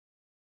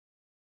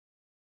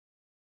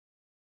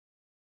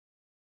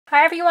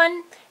Hi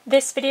everyone!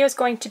 This video is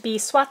going to be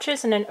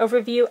swatches and an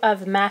overview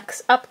of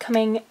MAC's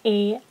upcoming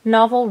A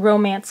Novel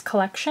Romance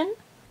collection.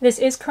 This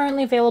is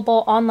currently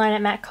available online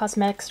at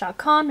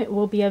maccosmetics.com. It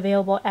will be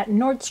available at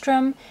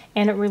Nordstrom,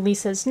 and it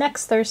releases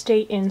next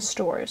Thursday in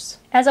stores.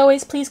 As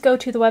always, please go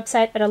to the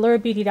website at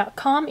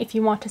allurabeauty.com if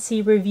you want to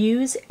see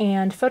reviews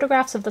and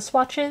photographs of the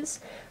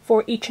swatches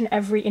for each and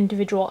every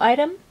individual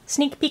item.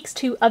 Sneak peeks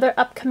to other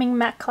upcoming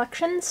MAC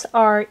collections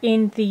are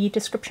in the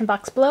description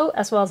box below,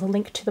 as well as a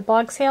link to the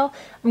blog sale.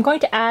 I'm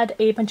going to add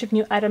a bunch of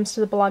new items to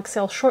the blog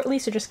sale shortly,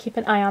 so just keep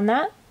an eye on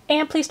that.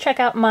 And please check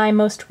out my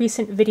most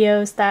recent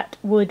videos. That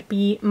would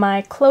be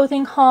my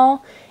clothing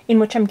haul, in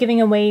which I'm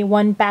giving away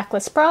one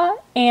backless bra,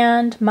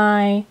 and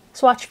my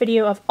swatch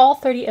video of all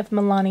 30 of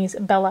Milani's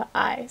Bella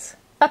eyes.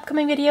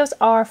 Upcoming videos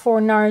are for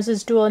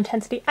NARS's Dual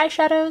Intensity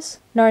eyeshadows,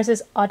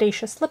 NARS's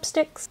Audacious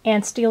lipsticks,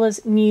 and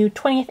Stila's new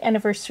 20th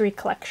anniversary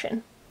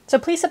collection. So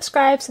please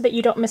subscribe so that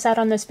you don't miss out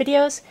on those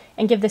videos,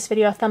 and give this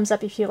video a thumbs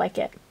up if you like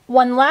it.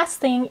 One last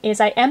thing is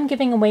I am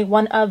giving away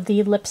one of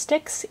the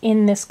lipsticks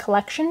in this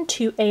collection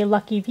to a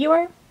lucky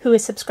viewer who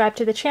is subscribed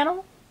to the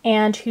channel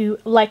and who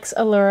likes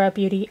Allura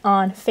Beauty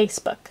on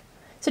Facebook.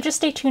 So just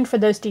stay tuned for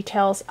those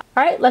details.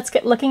 Alright, let's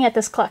get looking at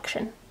this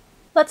collection.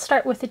 Let's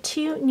start with the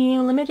two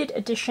new limited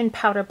edition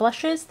powder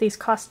blushes. These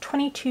cost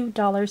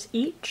 $22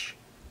 each.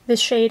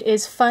 This shade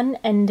is Fun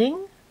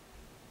Ending.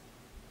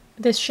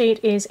 This shade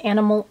is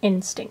Animal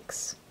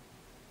Instincts.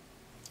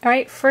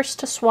 Alright, first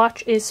to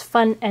swatch is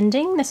Fun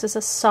Ending. This is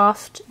a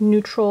soft,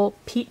 neutral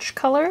peach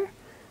color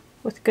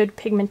with good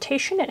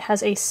pigmentation. It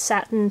has a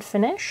satin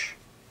finish.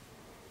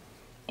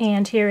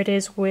 And here it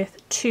is with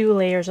 2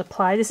 layers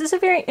applied. This is a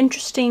very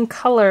interesting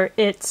color.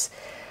 It's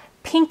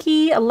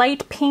pinky, a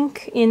light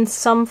pink in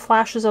some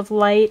flashes of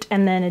light,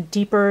 and then a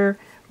deeper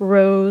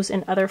rose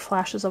in other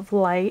flashes of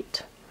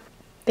light.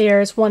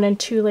 There's 1 and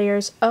 2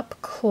 layers up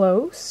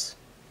close.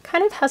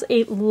 Kind of has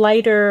a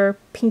lighter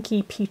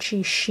pinky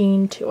peachy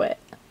sheen to it.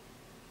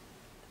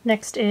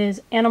 Next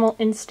is Animal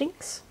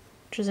Instincts,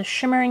 which is a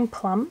shimmering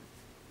plum.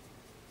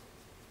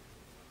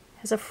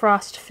 Has a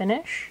frost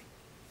finish.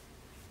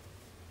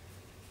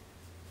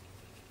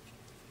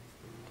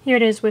 Here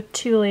it is with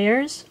 2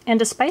 layers, and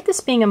despite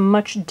this being a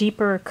much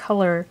deeper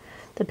color,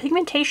 the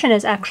pigmentation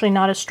is actually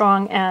not as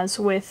strong as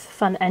with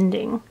Fun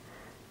Ending.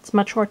 It's a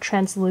much more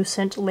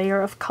translucent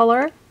layer of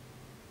color.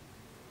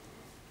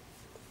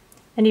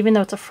 And even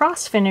though it's a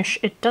frost finish,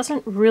 it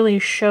doesn't really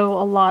show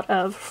a lot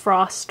of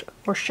frost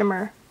or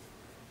shimmer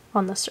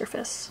on the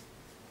surface.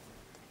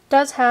 It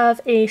does have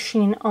a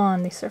sheen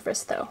on the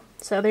surface though.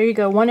 So there you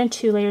go, 1 and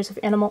 2 layers of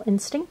Animal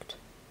Instinct.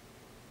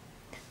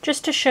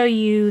 Just to show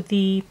you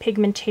the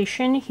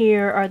pigmentation,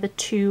 here are the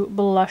 2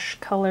 blush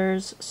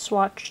colors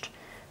swatched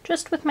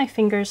just with my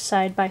fingers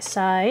side by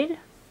side.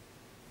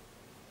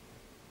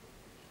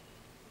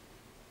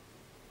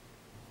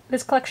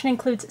 This collection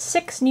includes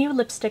 6 new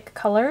lipstick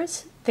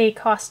colors. They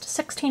cost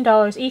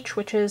 $16 each,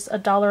 which is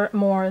 $1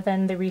 more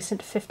than the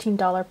recent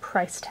 $15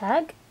 price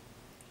tag.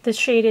 This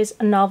shade is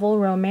Novel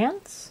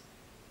Romance,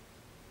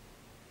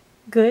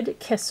 Good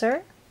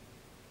Kisser,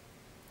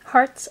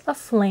 Hearts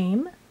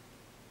Aflame,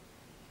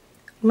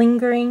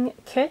 Lingering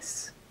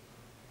Kiss,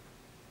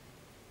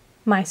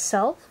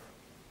 Myself,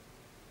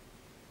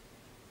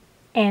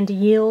 and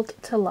Yield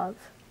to Love.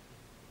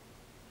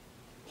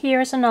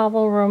 Here's a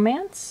Novel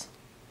Romance,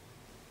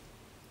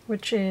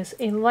 which is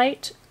a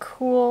light,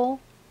 cool,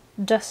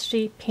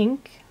 dusty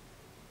pink,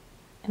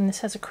 and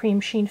this has a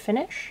cream sheen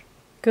finish.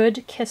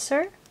 Good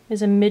Kisser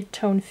is a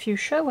mid-tone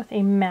fuchsia with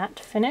a matte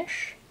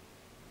finish.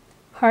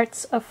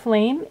 Hearts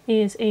Aflame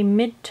is a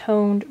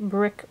mid-toned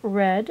brick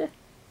red,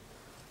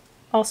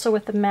 also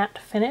with a matte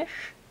finish.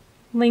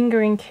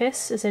 Lingering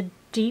Kiss is a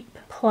deep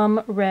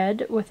plum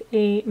red with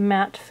a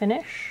matte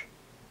finish.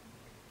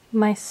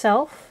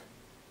 Myself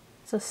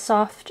is a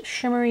soft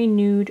shimmery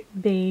nude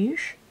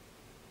beige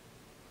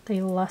with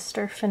a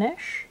luster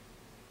finish.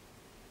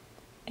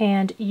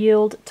 And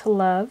Yield to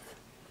Love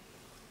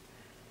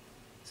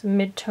is a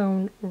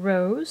mid-tone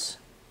rose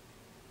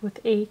with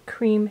a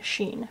cream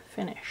sheen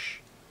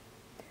finish.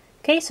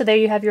 Okay, so there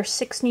you have your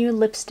 6 new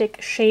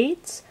lipstick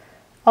shades.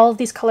 All of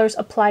these colors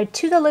applied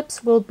to the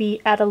lips will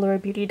be at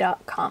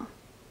allurabeauty.com.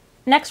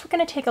 Next, we're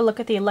going to take a look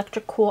at the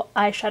Electric Cool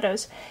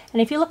eyeshadows.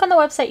 And if you look on the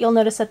website, you'll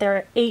notice that there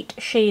are 8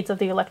 shades of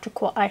the Electric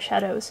Cool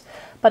eyeshadows.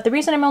 But the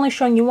reason I'm only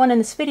showing you 1 in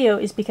this video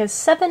is because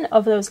 7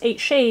 of those 8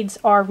 shades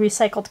are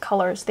recycled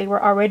colors. They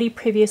were already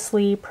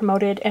previously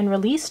promoted and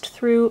released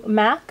through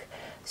MAC.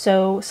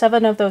 So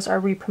 7 of those are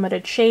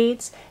re-promoted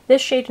shades.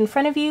 This shade in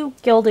front of you,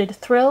 Gilded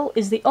Thrill,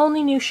 is the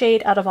only new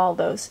shade out of all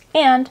those.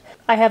 And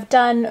I have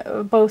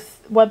done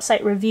both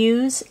website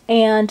reviews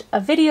and a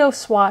video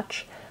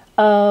swatch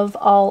of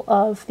all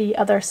of the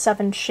other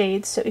 7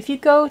 shades. So if you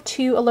go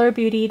to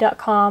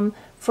allurabeauty.com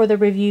for the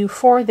review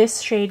for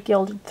this shade,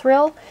 Gilded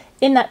Thrill,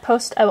 in that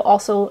post I will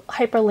also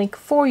hyperlink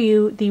for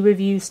you the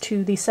reviews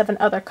to the 7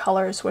 other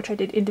colors, which I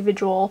did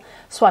individual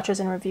swatches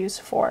and reviews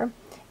for.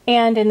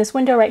 And in this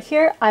window right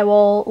here, I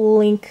will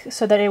link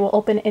so that it will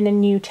open in a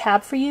new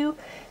tab for you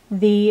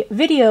the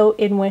video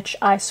in which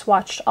I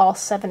swatched all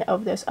 7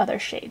 of those other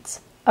shades.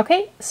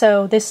 Okay,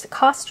 so this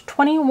cost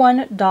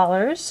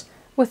 $21.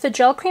 With the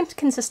gel cream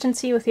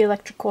consistency with the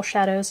electric cool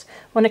shadows,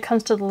 when it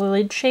comes to the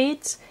lid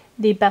shades,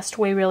 the best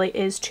way really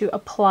is to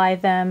apply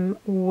them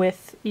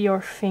with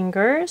your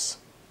fingers.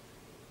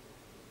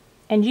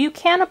 And you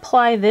can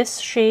apply this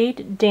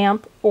shade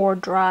damp or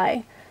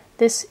dry.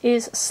 This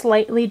is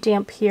slightly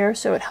damp here,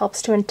 so it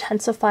helps to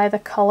intensify the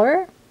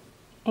color.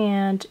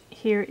 And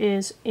here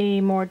is a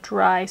more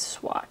dry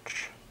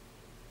swatch.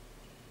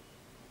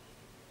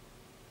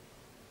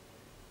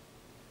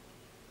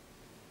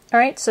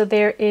 Alright, so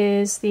there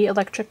is the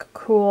Electric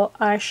Cool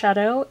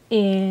eyeshadow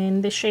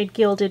in the shade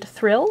Gilded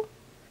Thrill.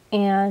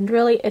 And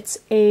really it's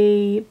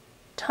a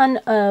ton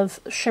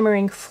of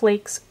shimmering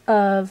flakes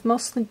of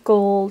mostly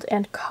gold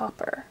and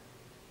copper.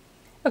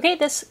 Okay,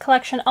 this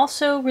collection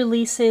also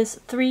releases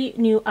 3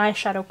 new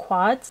eyeshadow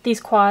quads. These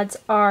quads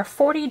are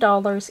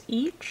 $40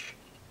 each.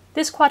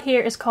 This quad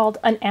here is called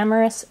An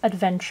Amorous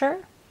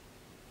Adventure.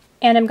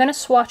 And I'm going to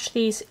swatch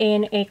these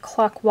in a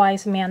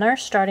clockwise manner,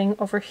 starting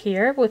over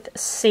here with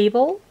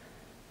Sable,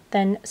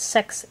 then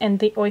Sex and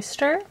the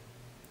Oyster,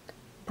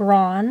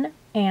 Brawn,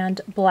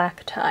 and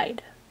Black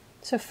Tide.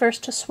 So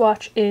first to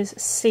swatch is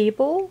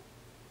Sable,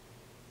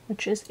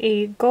 which is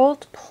a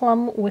gold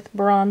plum with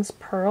bronze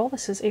pearl.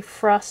 This is a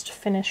frost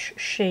finish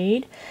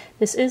shade.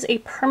 This is a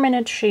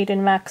permanent shade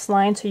in MAC's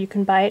line, so you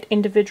can buy it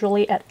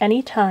individually at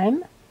any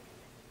time.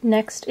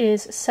 Next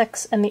is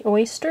Sex and the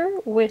Oyster,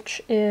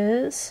 which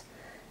is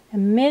a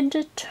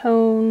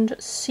mid-toned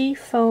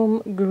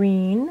seafoam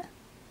green.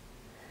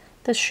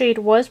 This shade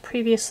was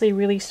previously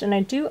released, and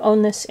I do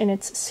own this in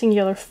its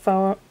singular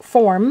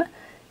form.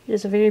 It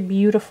is a very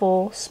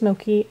beautiful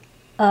smoky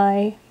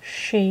eye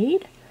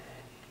shade.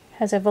 It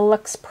has a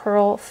Velux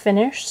Pearl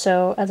finish,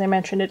 so as I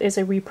mentioned, it is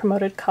a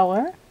re-promoted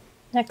color.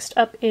 Next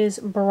up is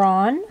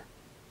Brawn.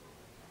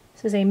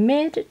 This is a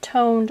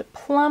mid-toned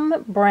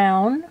plum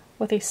brown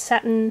with a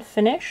satin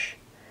finish.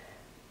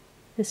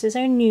 This is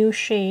a new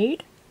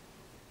shade.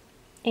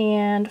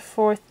 And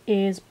fourth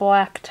is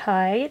Black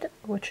Tide,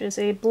 which is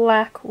a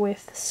black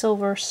with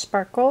silver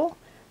sparkle.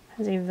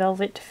 Has a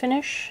velvet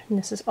finish, and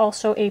this is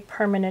also a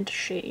permanent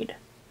shade.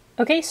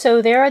 Okay,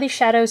 so there are the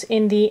shadows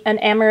in the An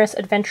Amorous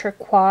Adventure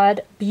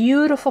quad.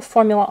 Beautiful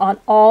formula on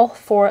all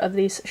 4 of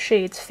these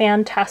shades.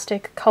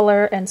 Fantastic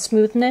color and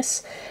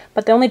smoothness,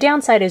 but the only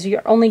downside is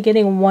you're only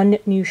getting 1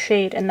 new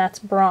shade, and that's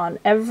Brawn.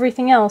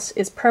 Everything else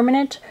is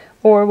permanent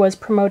or was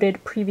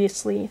promoted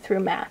previously through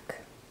MAC.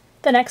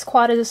 The next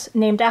quad is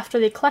named after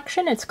the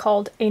collection. It's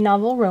called A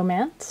Novel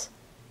Romance.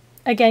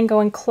 Again,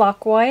 going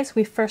clockwise,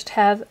 we first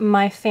have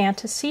My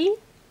Fantasy,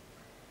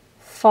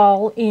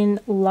 Fall in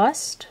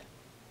Lust,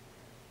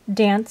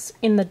 Dance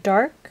in the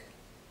Dark,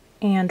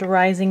 and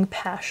Rising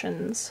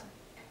Passions.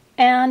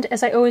 And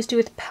as I always do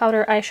with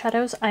powder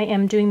eyeshadows, I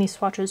am doing these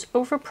swatches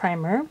over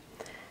primer.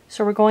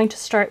 So we're going to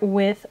start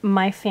with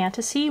My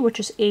Fantasy, which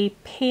is a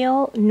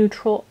pale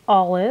neutral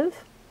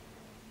olive.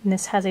 And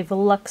this has a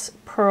Velux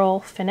Pearl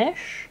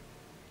finish.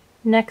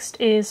 Next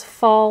is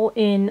Fall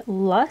in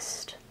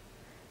Lust.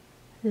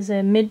 This is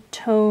a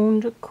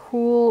mid-toned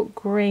cool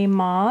gray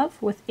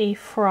mauve with a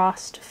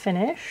frost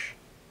finish.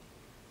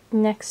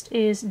 Next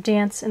is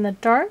Dance in the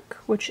Dark,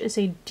 which is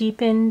a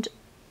deepened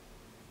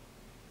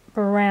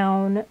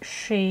brown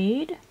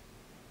shade.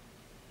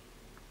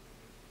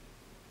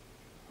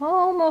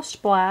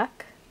 Almost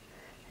black.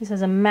 This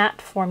has a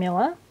matte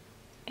formula.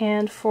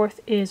 And fourth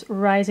is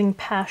Rising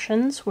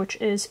Passions, which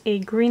is a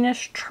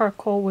greenish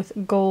charcoal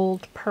with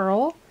gold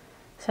pearl.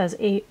 This has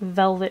a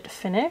velvet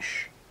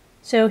finish.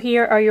 So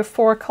here are your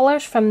 4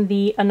 colors from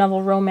the A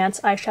Novel Romance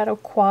eyeshadow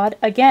quad.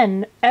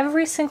 Again,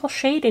 every single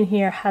shade in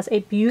here has a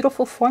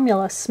beautiful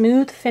formula,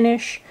 smooth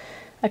finish,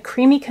 a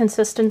creamy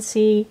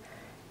consistency.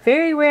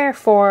 Very rare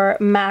for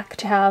MAC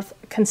to have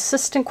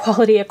consistent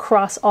quality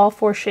across all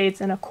 4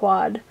 shades in a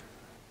quad.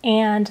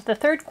 And the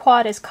third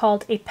quad is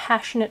called A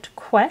Passionate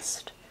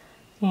Quest.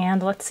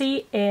 And let's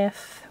see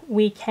if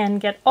we can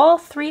get all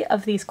 3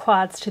 of these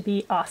quads to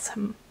be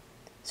awesome.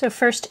 So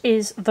first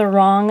is The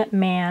Wrong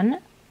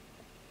Man,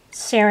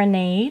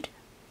 Serenade,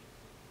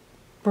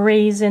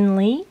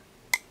 Brazenly,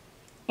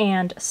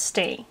 and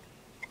Stay.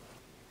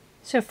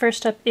 So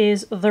first up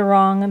is The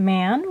Wrong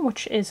Man,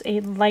 which is a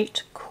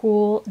light,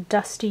 cool,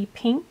 dusty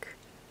pink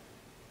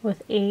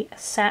with a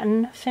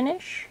satin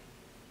finish.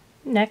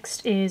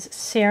 Next is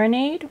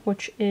Serenade,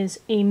 which is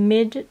a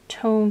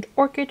mid-toned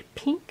orchid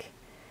pink,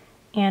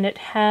 and it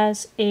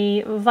has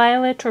a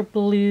violet or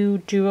blue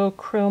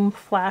duochrome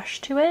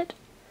flash to it.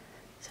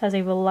 This has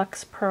a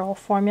Velux Pearl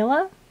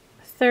formula.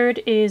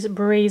 Third is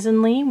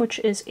Brazenly, which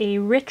is a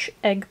rich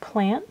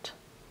eggplant.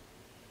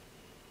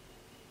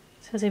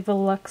 This has a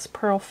Velux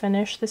Pearl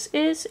finish. This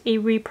is a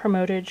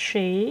re-promoted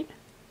shade.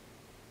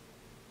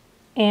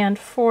 And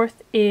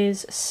fourth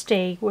is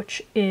Stay,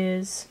 which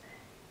is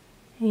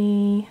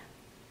a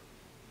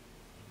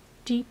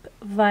deep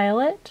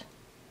violet.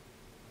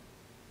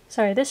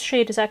 Sorry, this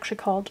shade is actually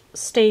called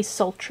Stay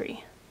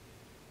Sultry.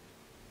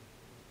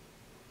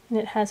 And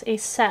it has a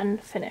satin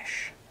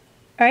finish.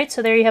 Alright,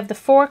 so there you have the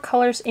 4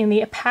 colors in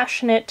the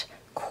Passionate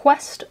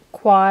Quest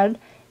quad,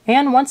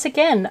 and once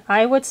again,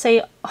 I would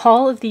say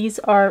all of these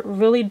are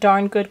really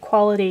darn good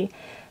quality.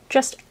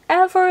 Just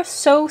ever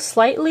so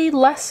slightly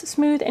less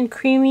smooth and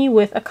creamy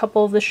with a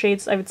couple of the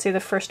shades, I would say the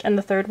first and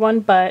the third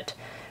one, but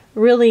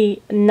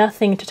really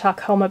nothing to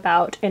talk home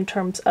about in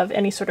terms of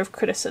any sort of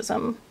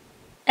criticism.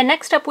 And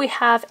next up we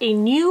have a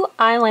new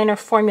eyeliner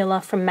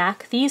formula from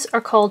MAC. These are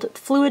called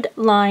Fluid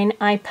Line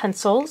Eye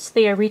Pencils.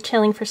 They are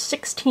retailing for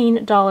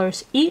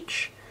 $16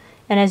 each,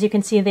 and as you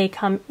can see they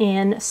come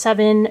in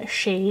 7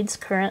 shades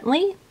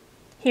currently.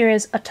 Here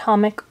is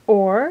Atomic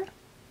Ore,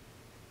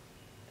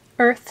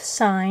 Earth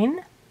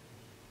Sign,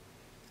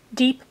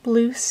 Deep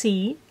Blue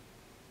Sea,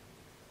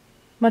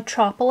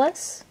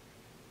 Metropolis,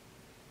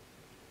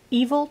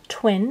 Evil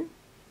Twin,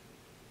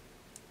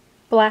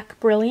 Black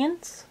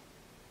Brilliance,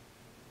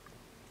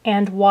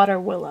 and Water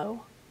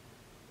Willow.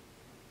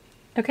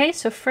 Okay,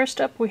 so first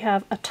up we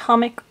have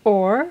Atomic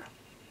Ore,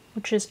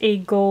 which is a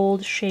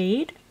gold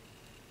shade.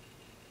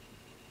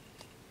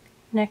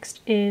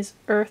 Next is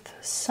Earth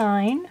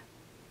Sign,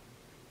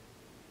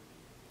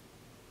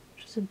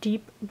 which is a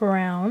deep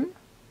brown.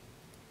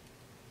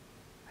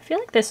 I feel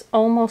like this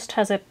almost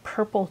has a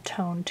purple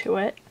tone to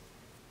it.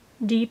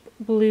 Deep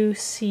Blue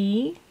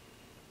Sea.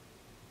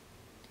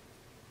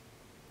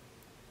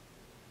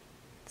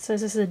 It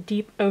says this is a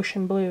deep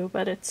ocean blue,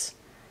 but it's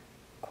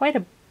quite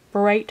a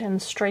bright and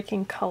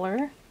striking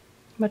color.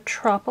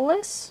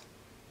 Metropolis,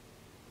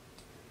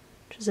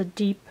 which is a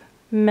deep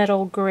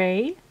metal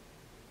gray.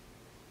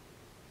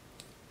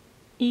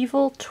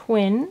 Evil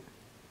Twin,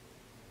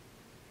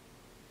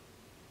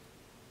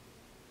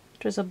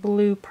 which is a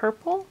blue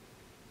purple.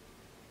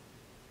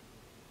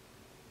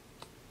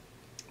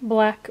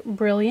 Black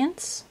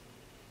Brilliance,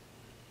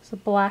 it's a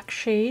black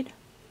shade.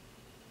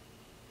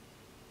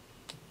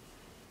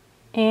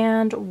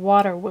 And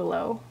Water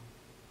Willow,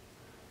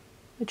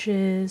 which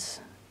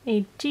is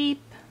a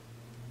deep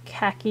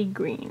khaki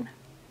green.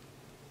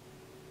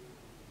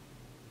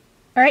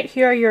 Alright,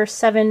 here are your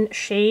 7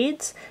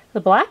 shades.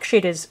 The black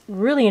shade is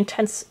really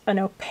intense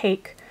and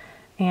opaque,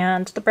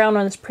 and the brown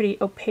one is pretty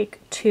opaque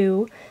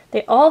too.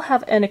 They all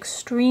have an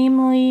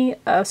extremely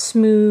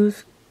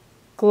smooth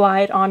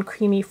glide-on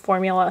creamy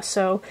formula,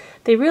 so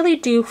they really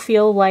do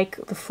feel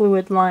like the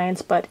fluid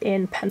lines but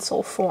in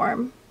pencil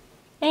form.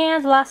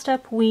 And last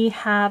up we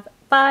have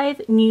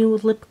 5 new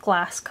lip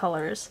gloss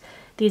colors.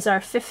 These are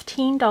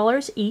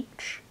 $15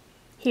 each.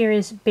 Here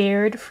is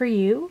Bared for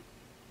You,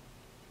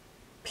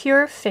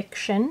 Pure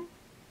Fiction,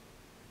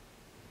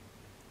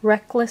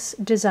 Reckless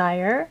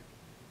Desire,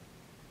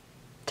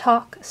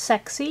 Talk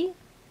Sexy,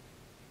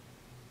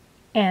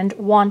 and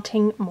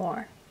Wanting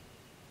More.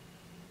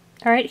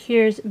 Alright,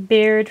 here's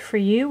Bared for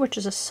You, which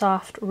is a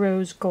soft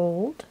rose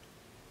gold.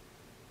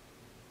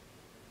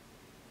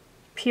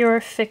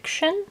 Pure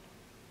Fiction,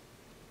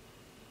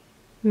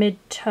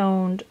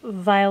 mid-toned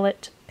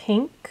violet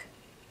pink.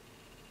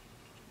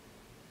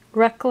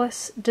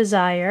 Reckless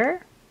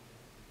Desire,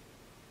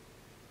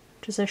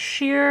 which is a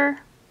sheer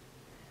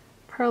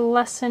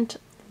pearlescent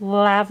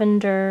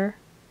lavender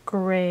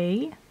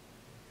gray.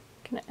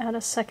 I'm going to add a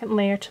second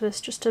layer to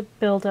this just to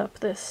build up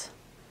this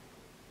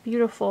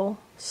beautiful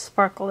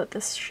sparkle that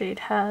this shade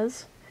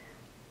has.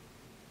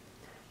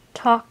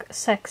 Talk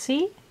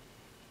Sexy,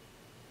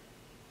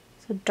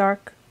 it's a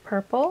dark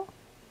purple.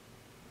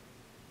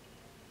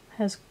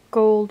 Has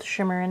gold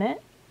shimmer in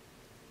it.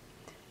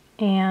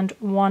 And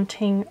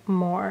Wanting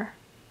More,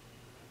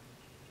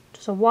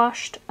 which is a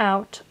washed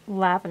out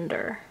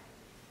lavender.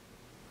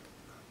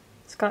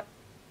 It's got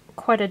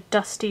quite a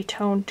dusty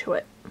tone to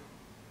it. I'm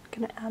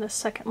going to add a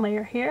second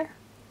layer here.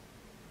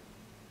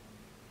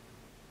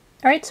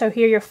 Alright, so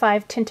here are your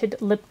 5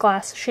 tinted lip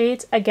gloss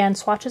shades. Again,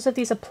 swatches of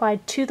these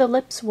applied to the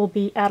lips will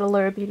be at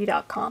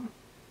allurabeauty.com.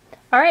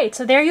 Alright,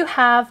 so there you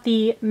have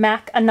the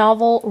MAC A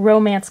Novel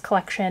Romance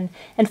collection.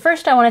 And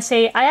first I want to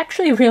say I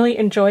actually really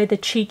enjoy the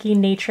cheeky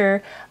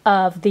nature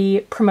of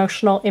the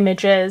promotional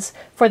images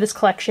for this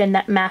collection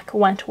that MAC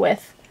went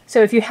with.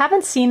 So if you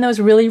haven't seen those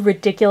really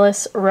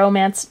ridiculous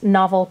romance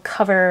novel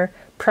cover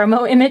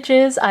promo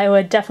images, I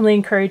would definitely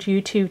encourage you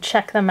to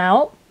check them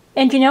out.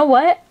 And you know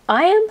what?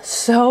 I am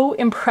so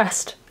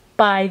impressed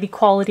by the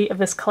quality of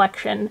this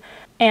collection.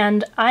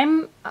 And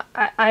I'm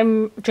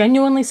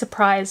genuinely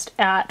surprised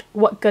at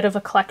what good of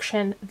a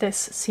collection this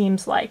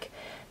seems like.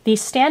 The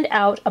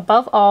standout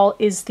above all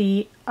is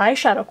the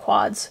eyeshadow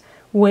quads,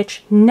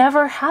 which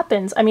never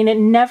happens. I mean, it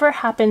never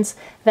happens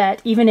that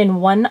even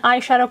in one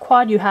eyeshadow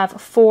quad you have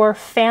 4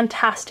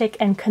 fantastic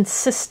and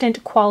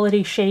consistent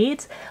quality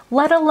shades,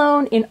 let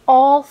alone in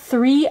all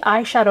 3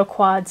 eyeshadow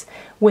quads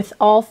with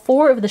all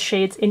 4 of the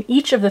shades in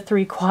each of the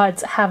 3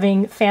 quads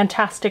having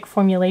fantastic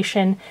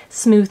formulation,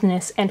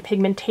 smoothness, and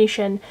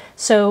pigmentation.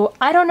 So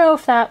I don't know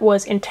if that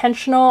was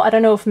intentional. I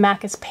don't know if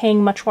MAC is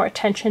paying much more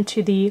attention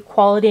to the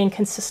quality and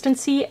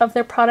consistency of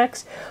their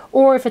products,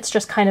 or if it's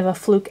just kind of a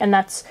fluke and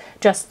that's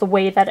just the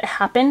way that it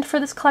happened for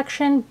this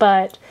collection.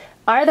 But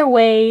either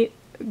way,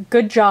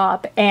 good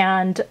job,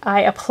 and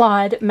I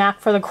applaud MAC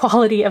for the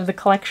quality of the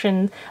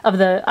collection of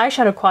the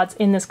eyeshadow quads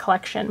in this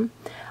collection.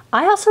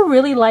 I also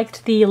really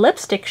liked the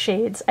lipstick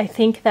shades. I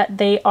think that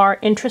they are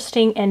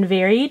interesting and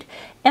varied,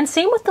 and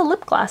same with the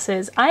lip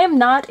glosses. I am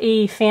not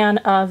a fan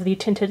of the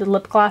tinted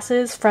lip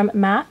glosses from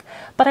MAC,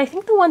 but I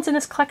think the ones in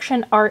this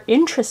collection are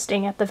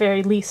interesting at the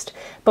very least,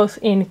 both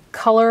in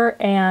color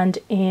and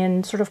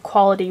in sort of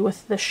quality,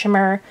 with the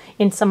shimmer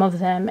in some of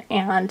them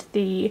and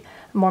the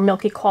more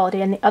milky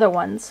quality in the other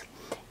ones.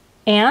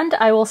 And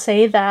I will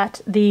say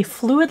that the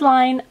fluid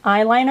line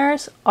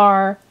eyeliners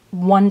are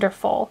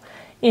wonderful.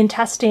 In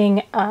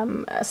testing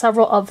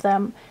several of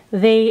them,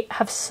 they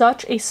have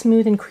such a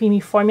smooth and creamy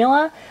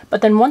formula,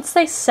 but then once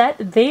they set,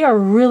 they are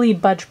really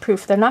budge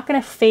proof. They're not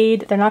going to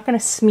fade, they're not going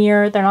to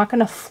smear, they're not going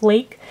to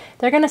flake.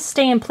 They're going to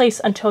stay in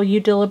place until you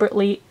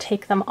deliberately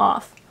take them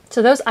off.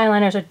 So those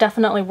eyeliners are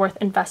definitely worth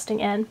investing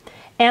in.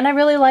 And I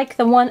really like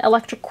the one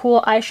Electric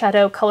Cool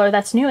eyeshadow color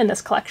that's new in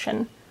this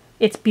collection.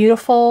 It's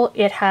beautiful,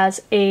 it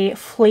has a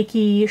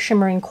flaky,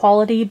 shimmering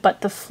quality,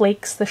 but the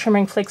flakes, the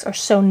shimmering flakes, are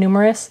so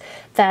numerous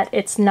that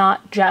it's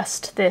not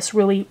just this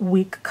really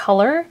weak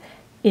color.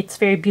 It's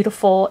very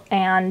beautiful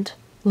and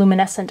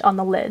luminescent on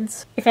the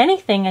lids. If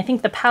anything, I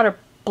think the powder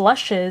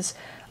blushes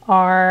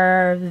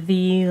are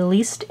the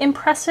least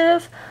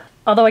impressive,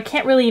 although I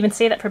can't really even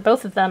say that for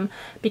both of them,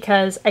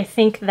 because I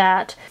think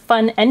that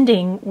Fun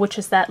Ending, which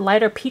is that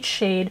lighter peach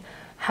shade,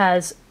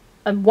 has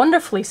a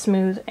wonderfully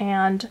smooth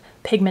and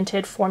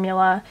pigmented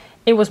formula.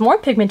 It was more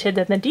pigmented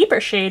than the deeper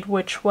shade,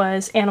 which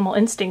was Animal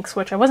Instincts,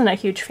 which I wasn't a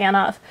huge fan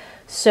of.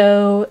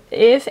 So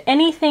if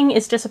anything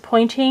is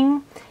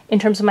disappointing in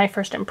terms of my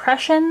first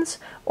impressions,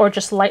 or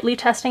just lightly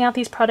testing out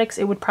these products,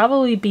 it would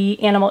probably be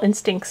Animal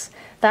Instincts,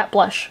 that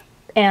blush.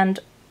 And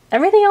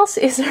everything else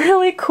is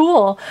really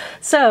cool.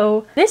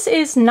 So this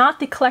is not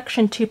the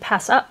collection to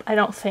pass up, I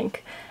don't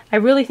think. I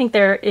really think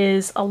there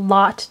is a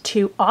lot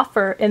to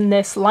offer in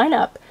this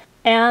lineup.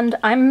 And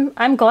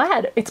I'm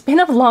glad. It's been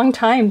a long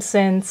time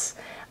since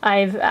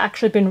I've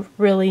actually been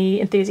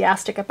really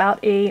enthusiastic about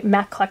a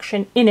MAC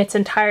collection in its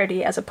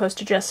entirety, as opposed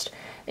to just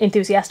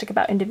enthusiastic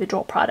about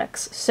individual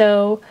products.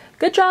 So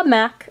good job,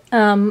 MAC.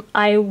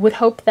 I would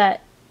hope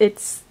that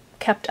it's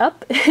kept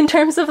up in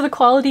terms of the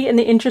quality and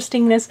the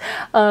interestingness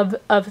of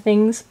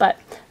things, but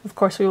of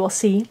course we will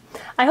see.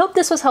 I hope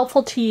this was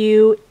helpful to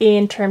you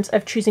in terms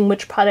of choosing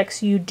which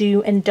products you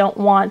do and don't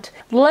want.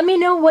 Let me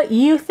know what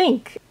you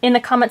think in the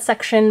comment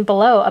section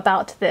below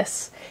about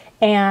this.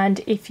 And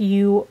if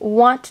you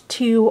want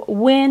to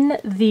win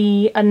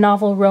the A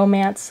Novel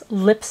Romance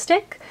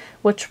lipstick,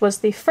 which was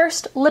the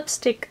first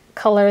lipstick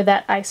color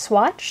that I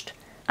swatched,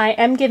 I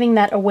am giving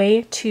that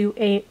away to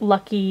a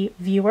lucky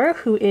viewer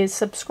who is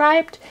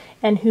subscribed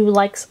and who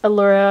likes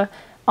Allura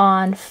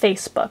on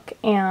Facebook,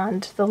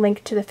 and the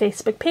link to the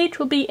Facebook page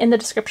will be in the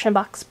description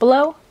box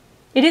below.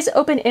 It is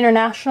open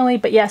internationally,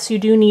 but yes, you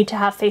do need to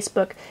have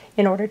Facebook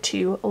in order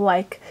to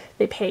like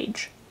the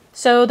page.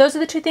 So those are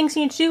the two things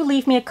you need to do.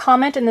 Leave me a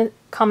comment in the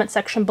comment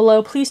section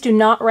below. Please do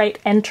not write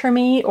 "enter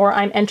me" or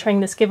 "I'm entering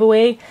this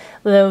giveaway."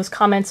 Those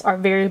comments are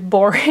very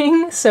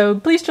boring, so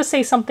please just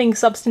say something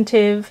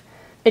substantive.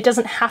 It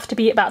doesn't have to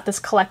be about this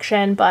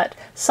collection, but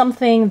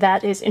something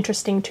that is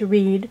interesting to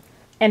read.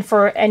 And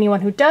for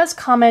anyone who does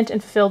comment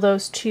and fulfill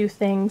those two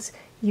things,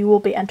 you will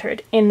be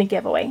entered in the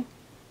giveaway.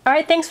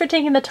 Alright, thanks for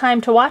taking the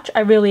time to watch. I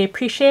really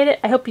appreciate it.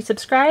 I hope you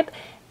subscribe,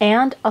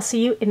 and I'll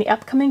see you in the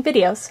upcoming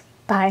videos.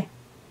 Bye.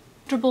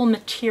 Comfortable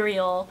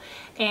material,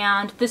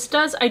 and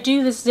I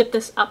do zip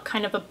this up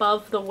kind of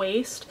above the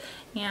waist,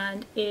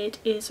 and it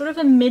is sort of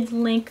a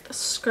mid-length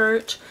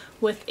skirt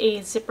with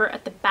a zipper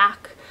at the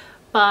back.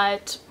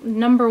 But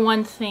number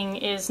one thing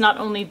is not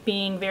only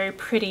being very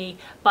pretty,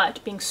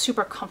 but being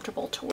super comfortable to wear.